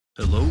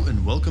Hello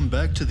and welcome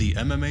back to the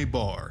MMA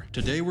Bar.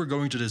 Today we're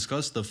going to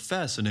discuss the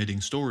fascinating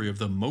story of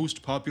the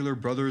most popular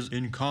brothers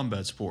in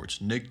combat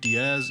sports, Nick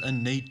Diaz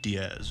and Nate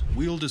Diaz.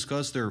 We'll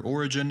discuss their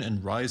origin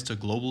and rise to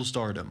global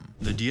stardom.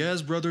 The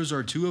Diaz brothers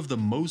are two of the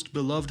most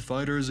beloved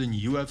fighters in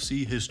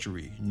UFC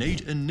history.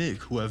 Nate and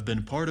Nick, who have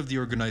been part of the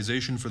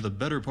organization for the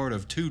better part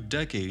of 2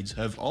 decades,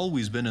 have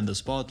always been in the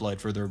spotlight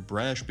for their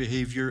brash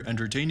behavior,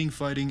 entertaining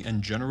fighting,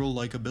 and general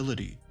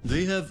likability.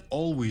 They have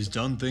always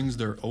done things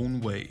their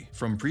own way.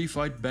 From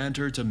pre-fight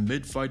banter to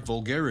mid-fight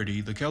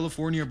vulgarity, the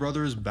California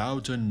brothers bow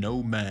to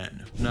no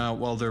man. Now,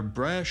 while their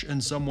brash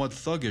and somewhat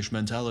thuggish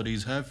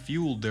mentalities have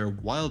fueled their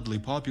wildly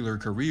popular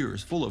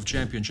careers full of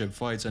championship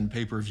fights and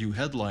pay-per-view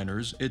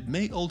headliners, it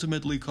may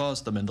ultimately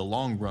cost them in the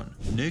long run.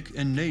 Nick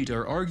and Nate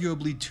are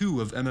arguably two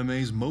of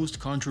MMA's most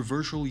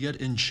controversial yet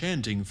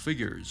enchanting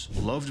figures.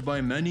 Loved by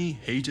many,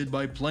 hated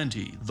by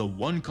plenty, the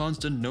one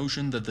constant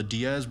notion that the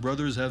Diaz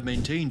brothers have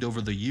maintained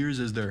over the years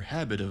is their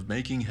habit of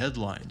making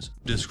headlines.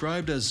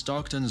 Described as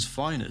Stockton's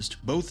finest,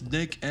 both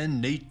Nick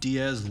and Nate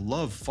Diaz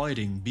love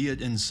fighting, be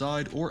it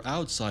inside or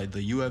outside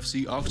the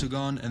UFC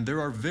octagon, and there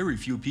are very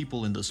few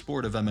people in the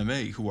sport of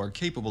MMA who are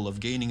capable of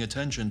gaining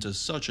attention to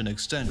such an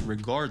extent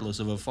regardless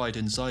of a fight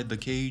inside the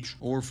cage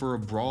or for a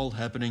brawl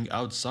happening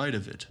outside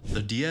of it.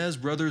 The Diaz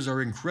brothers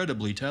are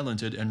incredibly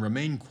talented and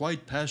remain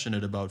quite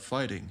passionate about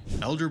fighting.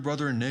 Elder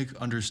brother Nick,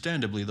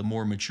 understandably the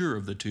more mature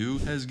of the two,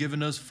 has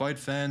given us fight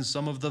fans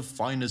some of the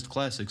finest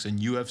classics in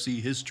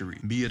UFC history,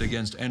 be it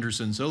against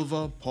Anderson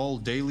Silva, Paul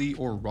Daly,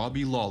 or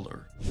Robbie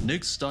Lawler.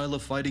 Nick's style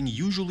of fighting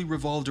usually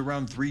revolved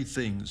around 3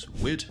 things: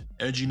 wit,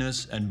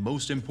 edginess, and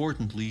most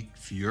importantly,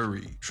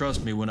 fury.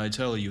 Trust me when I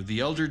tell you, the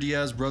elder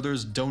Diaz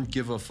brothers' don't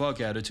give a fuck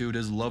attitude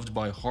is loved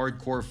by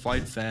hardcore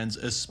fight fans,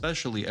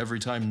 especially every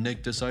time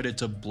Nick decided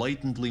to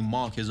blatantly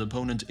mock his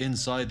opponent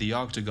inside the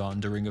octagon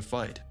during a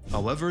fight.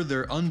 However,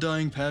 their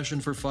undying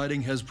passion for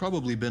fighting has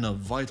probably been a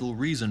vital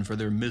reason for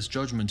their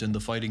misjudgment in the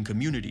fighting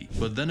community.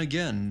 But then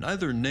again,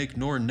 neither Nick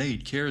nor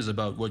Nate cares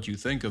about what you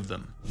think of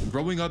them.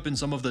 Growing up in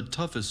some of the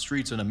toughest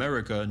streets in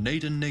America,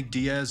 Nate and Nick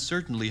Diaz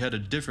certainly had a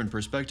different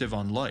perspective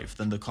on life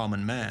than the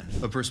common man.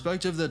 A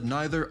perspective that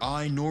neither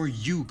I nor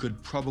you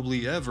could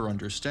probably ever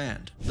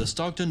understand. The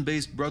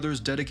Stockton-based brothers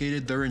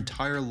dedicated their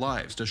entire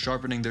lives to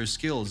sharpening their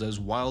skills as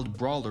wild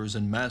brawlers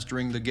and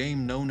mastering the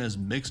game known as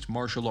mixed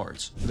martial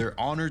arts. Their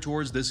honor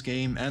towards this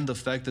game and the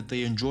fact that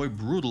they enjoy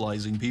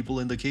brutalizing people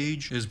in the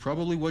cage is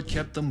probably what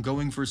kept them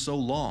going for so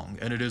long,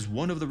 and it is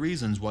one of the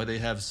reasons why they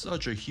have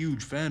such a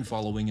huge fan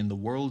following in the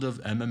world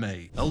of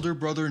MMA. Elder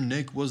brother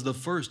Nick was the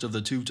first of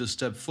the two to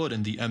step foot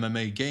in the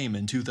MMA game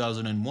in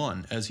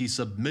 2001 as he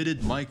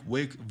submitted Mike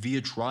Wick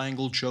via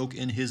triangle choke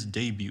in his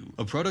debut.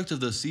 A product of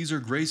the Cesar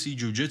Gracie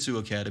Jiu-Jitsu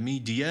Academy,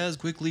 Diaz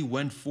quickly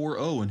went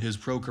 4-0 in his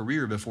pro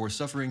career before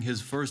suffering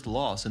his first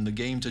loss in the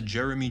game to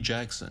Jeremy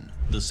Jackson.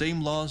 The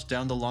same loss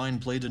down the line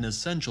played an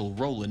essential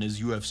role in his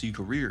UFC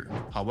career.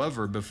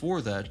 However,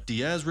 before that,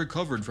 Diaz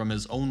recovered from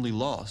his only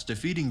loss,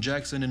 defeating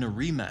Jackson in a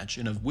rematch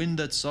in a win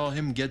that saw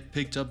him get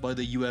picked up by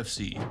the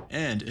UFC.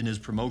 And in his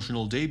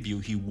promotional debut,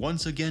 he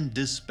once again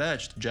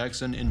dispatched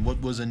Jackson in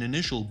what was an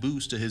initial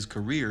boost to his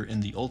career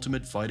in the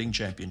Ultimate Fighting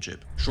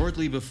Championship.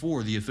 Shortly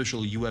before the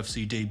official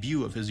UFC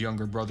debut of his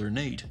younger brother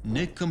Nate,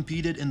 Nick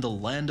competed in the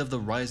Land of the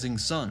Rising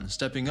Sun,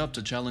 stepping up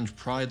to challenge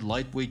Pride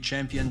lightweight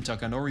champion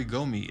Takanori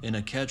Gomi in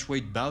a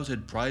catchweight bout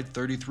at Pride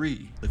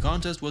 33. The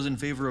contest was in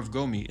favor of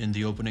Gomi in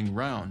the opening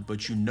round,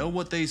 but you know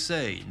what they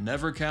say,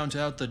 never count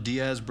out the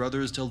Diaz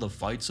brothers till the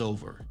fight's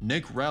over.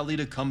 Nick rallied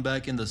a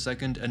comeback in the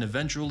second and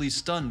eventually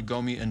stunned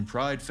Gomi and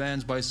Pride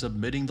fans by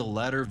submitting the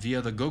latter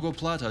via the Gogo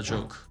Plata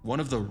choke, one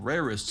of the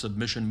rarest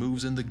submission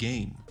moves in the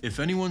game. If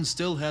anyone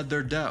still had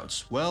their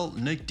doubts, well,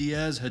 Nick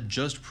Diaz had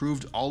just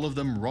proved all of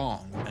them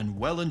wrong, and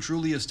well and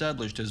truly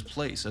established his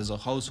place as a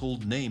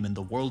household name in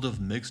the world of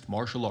mixed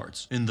martial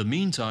arts. In the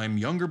meantime,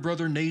 younger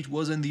brother Nate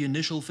was in the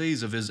initial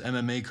phase of his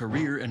MMA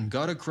career and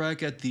got a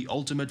crack at The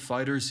Ultimate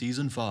Fighter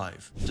Season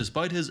 5.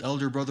 Despite his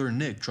elder brother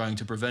Nick trying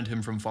to prevent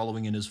him from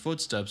following in his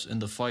footsteps in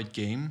the fight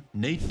game,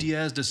 Nate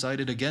Diaz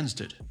decided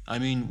against it. I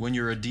mean, when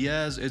you're a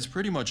Diaz, it's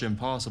pretty much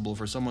impossible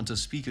for someone to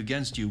speak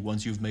against you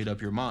once you've made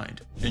up your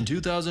mind. In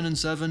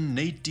 2007,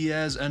 Nate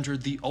Diaz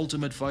entered The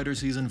Ultimate Fighter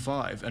Season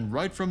 5, and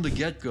right from the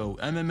get-go,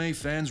 MMA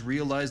fans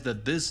realized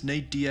that this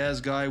Nate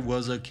Diaz guy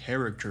was a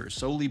character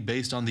solely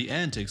based on the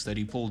antics that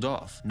he pulled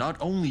off. Not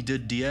only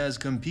did Diaz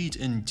compete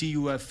in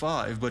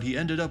TUF5, but he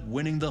ended up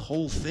winning the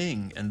whole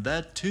thing, and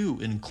that too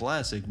in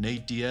classic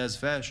Nate Diaz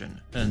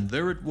fashion. And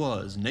there it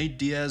was, Nate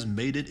Diaz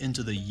made it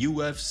into the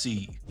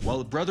UFC.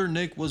 While brother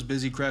Nick was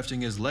busy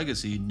crafting his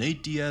legacy,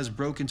 Nate Diaz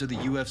broke into the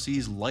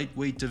UFC's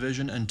lightweight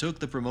division and took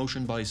the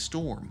promotion by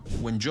storm.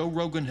 When Joe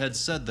Rogan had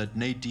said that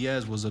Nate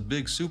Diaz was a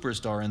big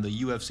superstar and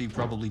the UFC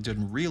probably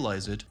didn't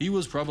realize it, he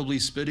was probably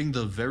spitting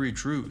the very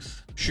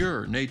truth.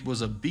 Sure, Nate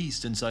was a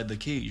beast inside the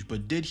cage,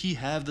 but did he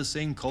have the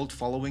same cult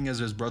following as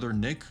his brother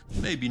Nick?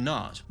 Maybe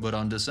not, but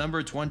on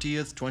December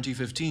 20th,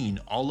 2015,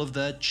 all of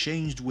that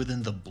changed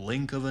within the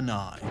blink of an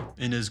eye.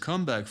 In his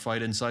comeback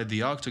fight inside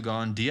the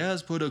octagon,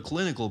 Diaz put a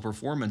clinical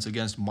performance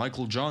against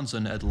Michael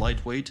Johnson at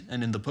lightweight, fight,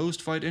 and in the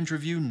post-fight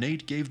interview,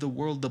 Nate gave the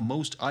world the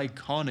most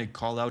iconic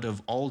call-out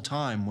of all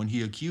time when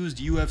he accused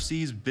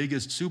UFC's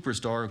biggest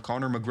superstar,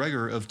 Conor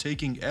McGregor, of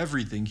taking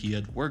everything he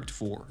had worked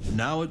for.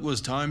 Now it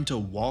was time to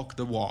walk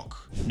the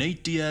walk.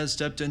 Nate Diaz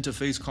stepped in to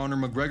face Conor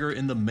McGregor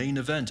in the main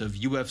event of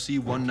UFC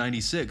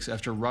 196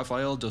 after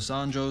Rafael dos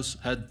Anjos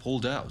had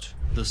pulled out.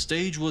 The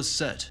stage was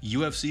set.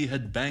 UFC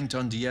had banked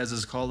on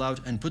Diaz's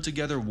call-out and put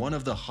together one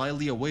of the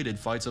highly awaited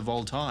fights of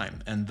all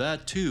time, and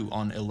that too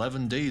on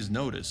 11 days'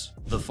 notice.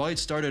 The fight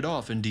started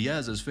off in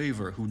Diaz's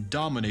favor, who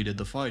dominated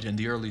the fight in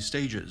the early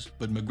stages,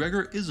 but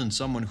McGregor isn't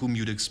someone whom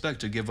you'd expect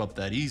to give up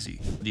that easy.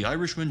 The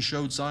Irishman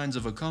showed signs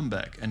of a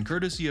comeback, and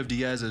courtesy of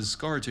Diaz's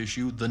scar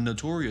tissue, the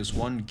Notorious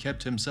One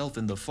kept himself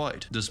in the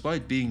fight,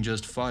 despite being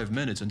just 5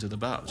 minutes into the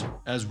bout.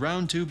 As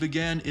round 2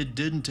 began, it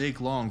didn't take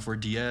long for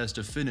Diaz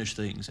to finish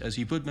things, as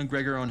he put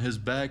McGregor on his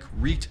back,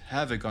 wreaked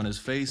havoc on his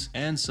face,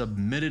 and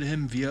submitted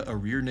him via a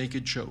rear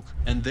naked choke.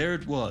 And there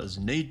it was,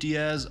 Nate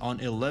Diaz on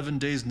 11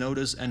 days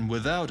notice and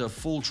without a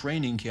full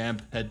training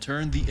camp had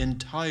turned the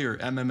entire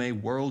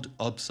MMA world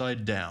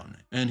upside down.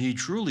 And he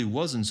truly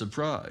wasn't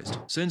surprised.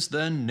 Since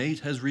then, Nate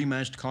has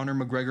rematched Conor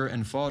McGregor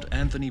and fought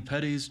Anthony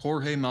Pettis,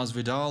 Jorge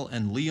Masvidal,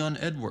 and Leon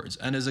Edwards,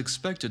 and is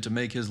expected to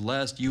make his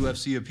last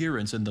UFC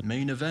appearance in the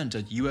main event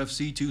at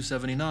UFC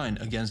 279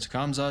 against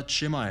Khamzat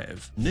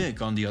Chimaev.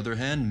 Nick, on the other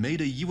hand,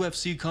 made a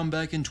UFC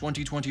comeback in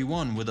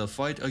 2021 with a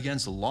fight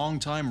against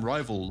longtime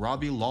rival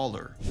Robbie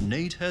Lawler.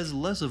 Nate has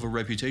less of a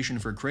reputation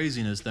for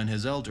craziness than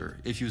his elder.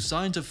 If you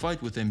sign to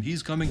fight with him,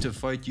 he's coming to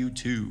fight you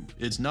too.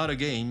 It's not a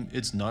game,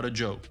 it's not a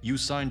joke. You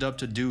signed up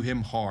to do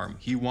him harm.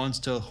 He wants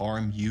to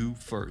harm you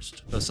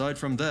first. Aside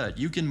from that,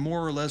 you can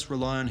more or less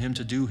rely on him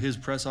to do his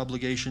press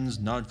obligations,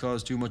 not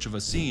cause too much of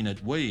a scene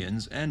at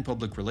weigh-ins and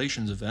public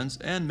relations events,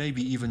 and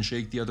maybe even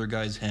shake the other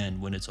guy's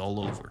hand when it's all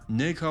over.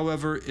 Nick,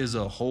 however, is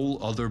a whole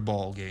other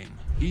ballgame.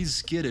 He's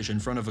skittish in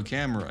front of a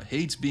camera,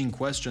 hates being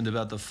questioned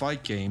about the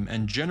fight game,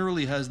 and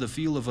generally has the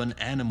feel of an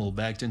animal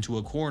backed into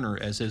a corner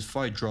as his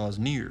fight draws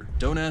near.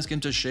 Don't ask him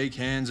to shake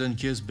hands and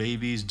kiss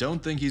babies,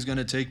 don't think he's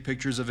gonna take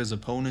pictures of his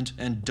opponent,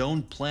 and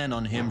don't plan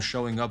on him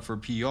showing up for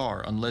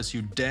PR unless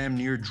you damn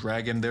near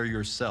drag him there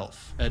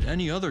yourself. At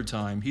any other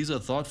time, he's a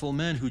thoughtful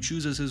man who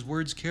chooses his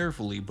words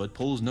carefully but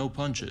pulls no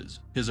punches.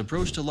 His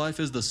approach to life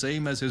is the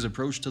same as his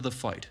approach to the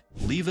fight.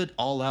 Leave it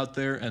all out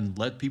there and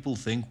let people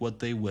think what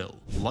they will.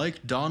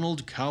 Like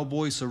Donald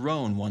Cowboy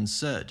Cerrone once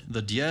said,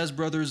 the Diaz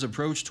brothers'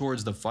 approach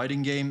towards the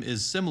fighting game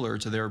is similar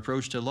to their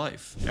approach to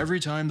life. Every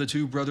time the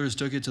two brothers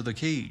took it to the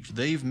cage,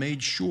 they've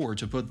made sure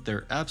to put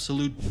their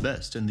absolute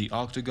best in the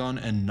octagon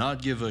and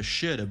not give a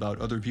shit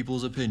about other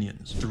people's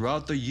opinions.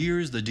 Throughout the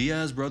years, the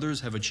Diaz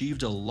brothers have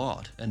achieved a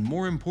lot, and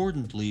more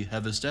importantly,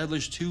 have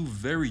established two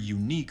very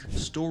unique,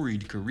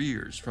 storied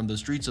careers, from the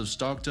streets of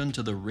Stockton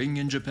to the ring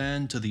in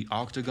Japan to the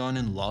octagon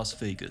in Las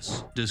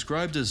Vegas.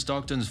 Described as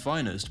Stockton's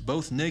finest,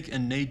 both Nick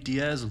and Nate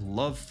Diaz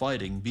love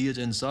fighting, be it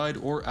inside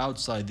or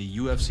outside the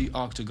UFC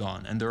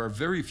octagon, and there are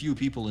very few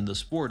people in the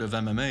sport of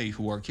MMA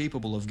who are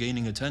capable of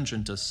gaining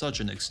attention to such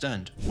an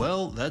extent.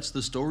 Well, that's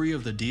the story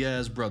of the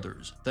Diaz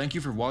brothers. Thank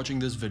you for watching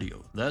this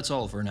video. That's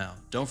all for now.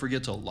 Don't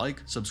forget to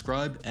like,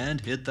 subscribe,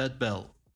 and hit that bell.